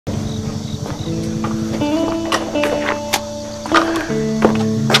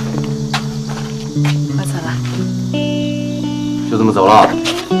我走了。就这么走了？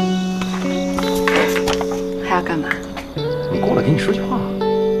还要干嘛？我过来跟你说句话。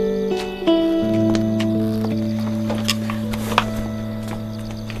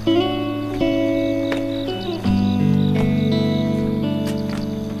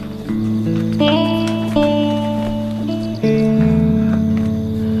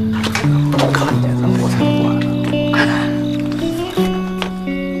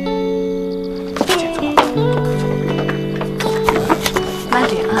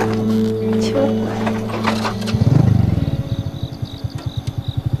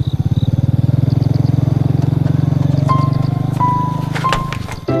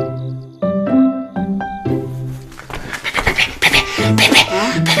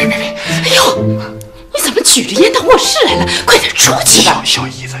 举着烟到卧室来了，快点出去吧！小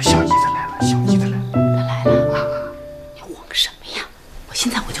姨子来了，小姨子来了，他来了啊！你慌什么呀？我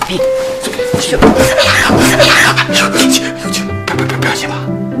现在我就病。去，不要紧吧？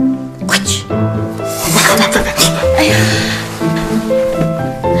快去！哎呀！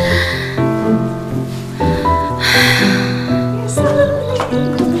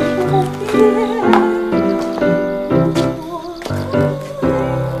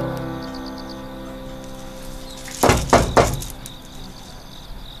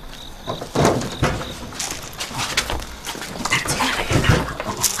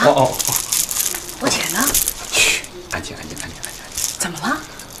我姐呢？嘘，安静。怎么了？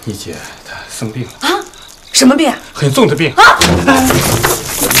你姐她生病了啊？什么病？很重的病啊！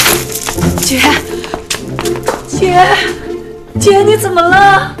姐，你怎么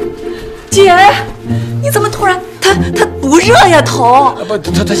了？姐，你怎么突然？她不热呀，头？不，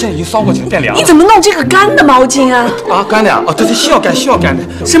她现在已经烧过去了，变凉了。你怎么弄这个干的毛巾啊？啊，干的呀！哦，她需要干的。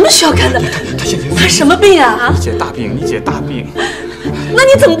什么需要干的？她现在她什么病啊？你姐大病。那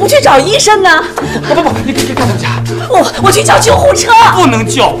你怎么不去找医生呢？不，你干什么去？我去叫救护车。不能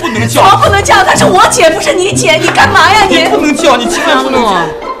叫。怎么不能叫？她是我姐，不是你姐，你干嘛呀你？你不能叫，你千万不能叫。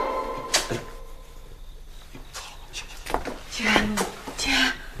姐，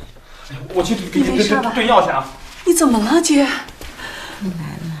我去给你炖药去啊。你怎么了，姐？你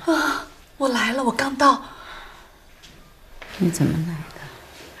来了啊！我来了，我刚到。你怎么来的？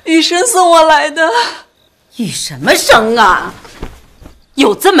雨生送我来的。雨什么生啊？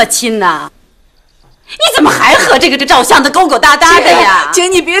有这么亲呐？你怎么还和这照相的勾勾搭搭的呀？姐，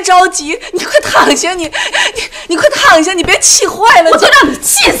你别着急，你快躺下，你快躺下，你别气坏了。我都让你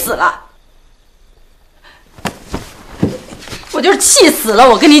气死了。我就是气死了，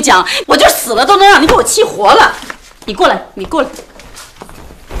我跟你讲，我就死了都能让你给我气活了。你过来。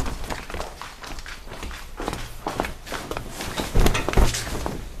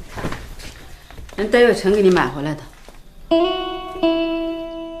人戴月晨给你买回来的。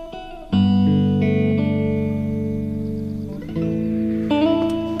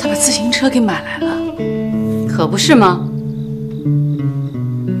他把自行车给买来了，可不是吗？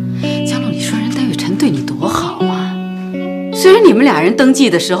江路，你说人戴月晨对你多好啊！虽然你们俩人登记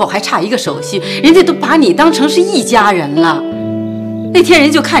的时候还差一个手续，人家都把你当成是一家人了。那天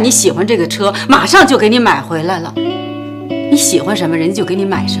人就看你喜欢这个车，马上就给你买回来了。你喜欢什么，人家就给你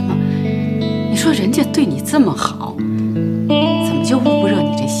买什么。你说人家对你这么好，怎么就捂不热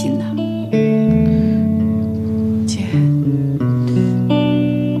你这心呢？姐，你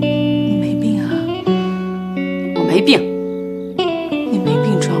没病啊？我没病。你没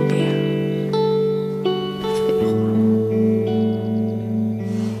病装病啊？废话。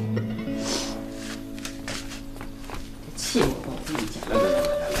气我吧，我跟你讲。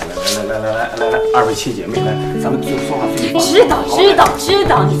来，二位亲姐妹来，咱们就说话注意。知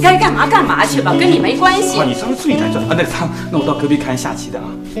道，你该干嘛去吧，跟你没关系。你稍微注意点，那我到隔壁看下棋的啊，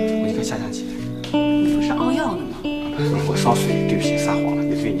我去看下棋。你不是熬药呢吗？我烧水，对不起，撒谎了，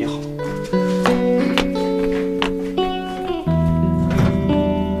也对你好。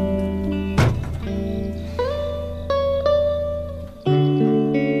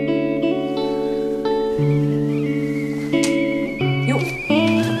哟，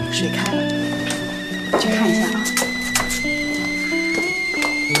水开了，去看一下啊。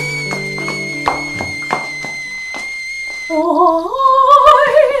我爱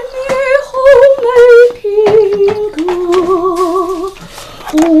你红梅品格，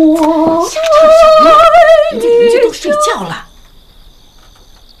我爱你。人家都睡觉了，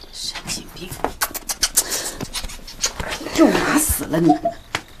神经病！又麻死了你，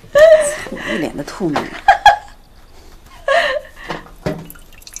一脸的吐沫。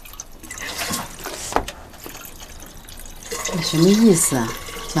你什么意思啊，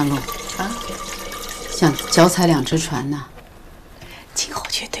江路？啊，想脚踩2只船呢。今后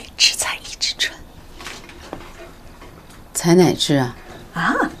绝对只踩1只船。踩哪只啊？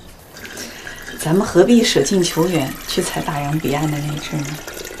啊，咱们何必舍近求远，去踩大洋彼岸的那只呢？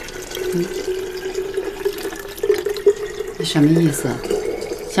你什么意思？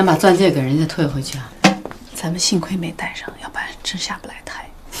想把钻戒给人家退回去啊？咱们幸亏没带上，要不然真下不来台。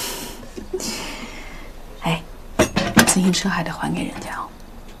哎，自行车还得还给人家哦。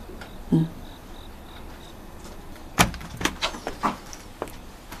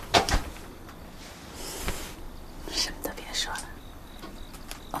什么都别说了，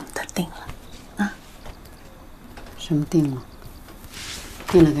我们都定了啊。什么定了？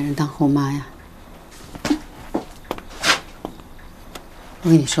定了给人当后妈呀？我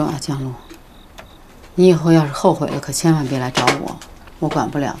跟你说啊，江路，你以后要是后悔了，可千万别来找我，我管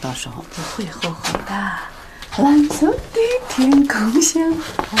不了，到时候。不会后悔的。蓝色的天空像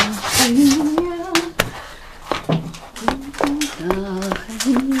大海一样，大海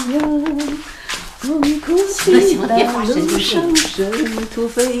一样，痛苦行了，别发神经病。生土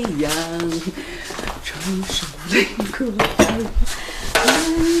飞扬，承受泪哭来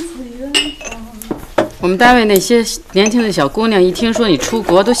自远方。我们单位那些年轻的小姑娘一听说你出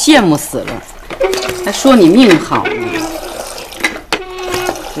国，都羡慕死了，还说你命好呢。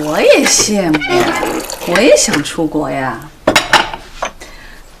我也羡慕呀，我也想出国呀。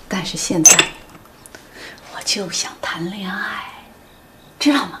但是现在，我就想谈恋爱，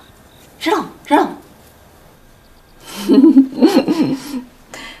知道吗？知道吗？知道吗？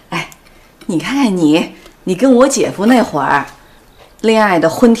哎，你看看你跟我姐夫那会儿，恋爱的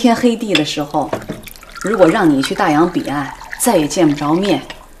昏天黑地的时候，如果让你去大洋彼岸，再也见不着面，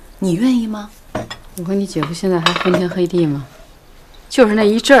你愿意吗？我和你姐夫现在还昏天黑地吗？就是那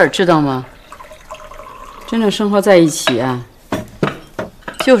一阵儿，知道吗？真正生活在一起啊，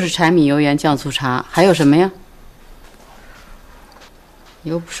就是柴米油盐酱醋茶，还有什么呀？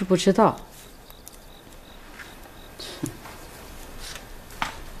你又不是不知道。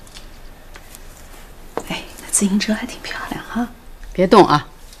哎，那自行车还挺漂亮哈。别动啊，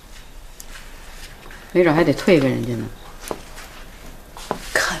没准还得退给人家呢。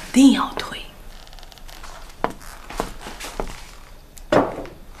肯定要退。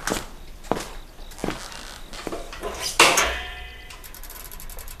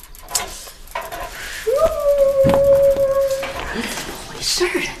事儿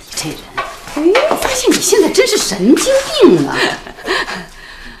啊，你这人，我发现你现在真是神经病啊！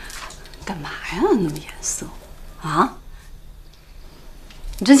干嘛呀？那么严肃啊？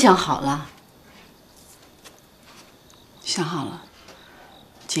你真想好了？想好了，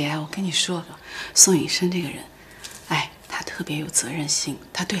姐，我跟你说吧，宋宇生这个人，哎，他特别有责任心，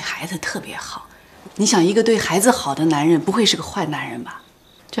他对孩子特别好。你想，一个对孩子好的男人，不会是个坏男人吧？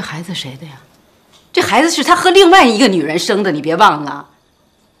这孩子谁的呀？这孩子是他和另外一个女人生的，你别忘了。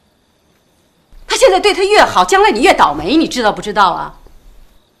他现在对他越好，将来你越倒霉，你知道不知道啊？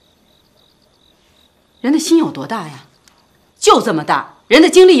人的心有多大呀？就这么大。人的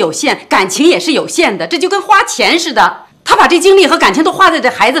精力有限，感情也是有限的，这就跟花钱似的。他把这精力和感情都花在这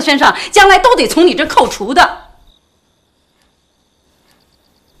孩子身上，将来都得从你这扣除的。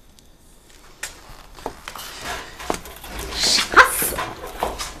傻死了！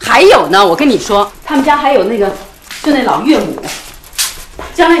还有呢，我跟你说，他们家还有那个，就那老岳母。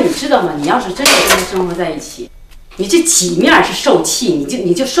将来你知道吗？你要是真的跟他生活在一起，你这几面是受气，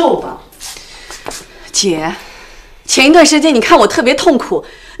你就受吧。姐，前一段时间你看我特别痛苦，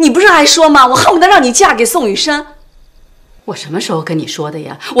你不是还说吗？我恨不得让你嫁给宋雨生。我什么时候跟你说的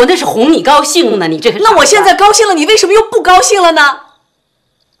呀？我那是哄你高兴呢，你这个……那我现在高兴了，你为什么又不高兴了呢？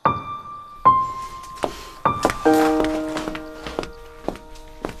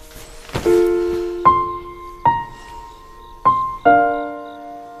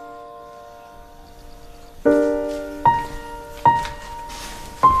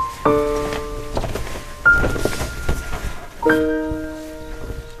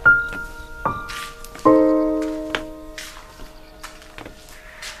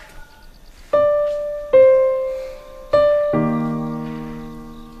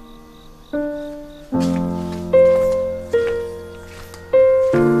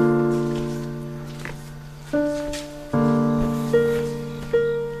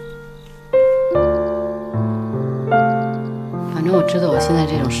我知道我现在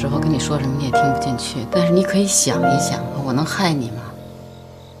这种时候跟你说什么你也听不进去，但是你可以想一想，我能害你吗？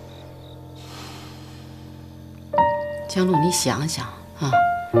江路，你想想啊，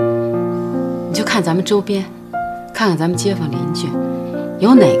你就看咱们周边，看看咱们街坊邻居，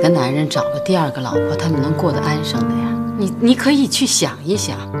有哪个男人找了第2个老婆，他们能过得安生的呀？你可以去想一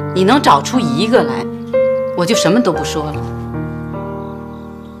想，你能找出一个来，我就什么都不说了。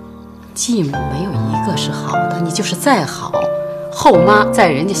继母没有一个是好的，你就是再好，后妈在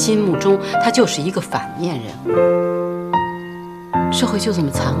人家心目中她就是一个反面人物。社会就这么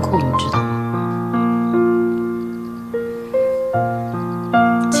残酷，你知道吗？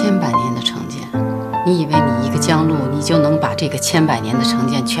千百年的成见，你以为你一个江路，你就能把这个千百年的成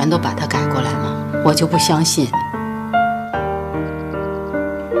见全都把它改过来吗？我就不相信。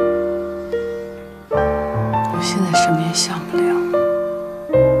我现在什么也想不了。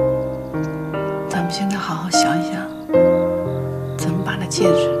咱们现在好好想一想，怎么把那戒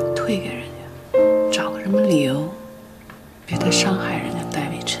指退给人家，找个什么理由，别再伤害人家戴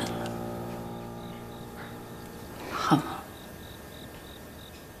伟晨了，好吗？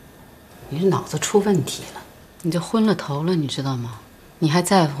你这脑子出问题了，你这昏了头了，你知道吗？你还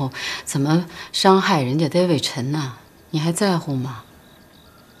在乎怎么伤害人家戴伟晨呢？你还在乎吗？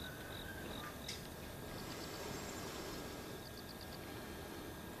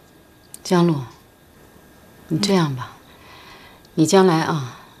江路，你这样吧，你将来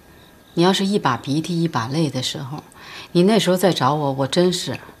啊，你要是一把鼻涕一把泪的时候，你那时候再找我，我真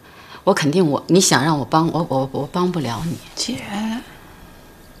是，我肯定你想让我帮我帮不了你。姐，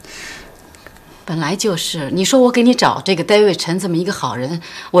本来就是，你说我给你找这个戴伟晨这么一个好人，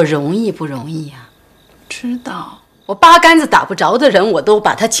我容易不容易呀？知道。我八竿子打不着的人，我都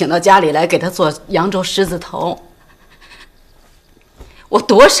把他请到家里来，给他做扬州狮子头。我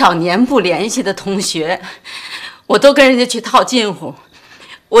多少年不联系的同学，我都跟人家去套近乎，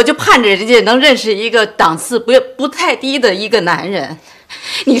我就盼着人家能认识一个档次不太低的一个男人。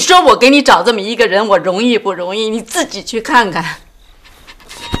你说我给你找这么一个人，我容易不容易？你自己去看看。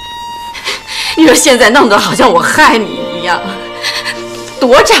你说现在弄得好像我害你一样，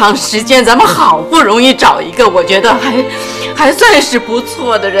多长时间咱们好不容易找一个我觉得还算是不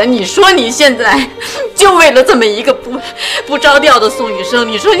错的人，你说你现在就为了这么一个不着调的宋雨生，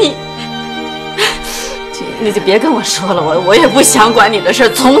你说你就别跟我说了，我也不想管你的事儿，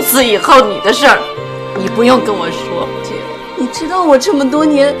从此以后你的事儿你不用跟我说。姐，你知道我这么多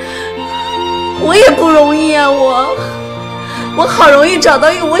年我也不容易啊，我好容易找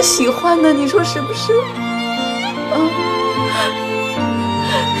到一个我喜欢的，你说是不是？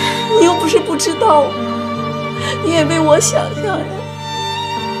你又不是不知道，你也为我想想呀。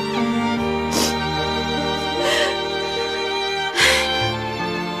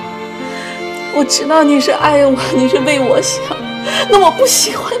我知道你是爱我，你是为我想，那我不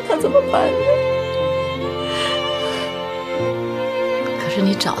喜欢他怎么办呢？可是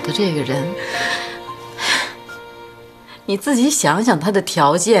你找的这个人，你自己想想他的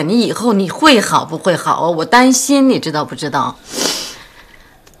条件，你以后你会好不会好啊？我担心，你知道不知道？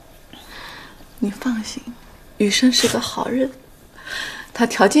你放心，雨生是个好人，他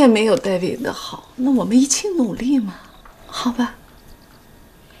条件没有戴维的好，那我们一起努力嘛，好吧？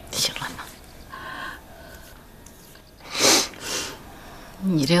行了嘛，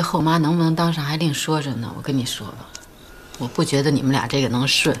你这个后妈能不能当上还另说着呢。我跟你说吧，我不觉得你们俩这个能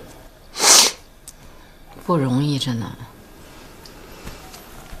顺，不容易着呢。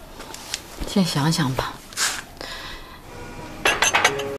先想想吧。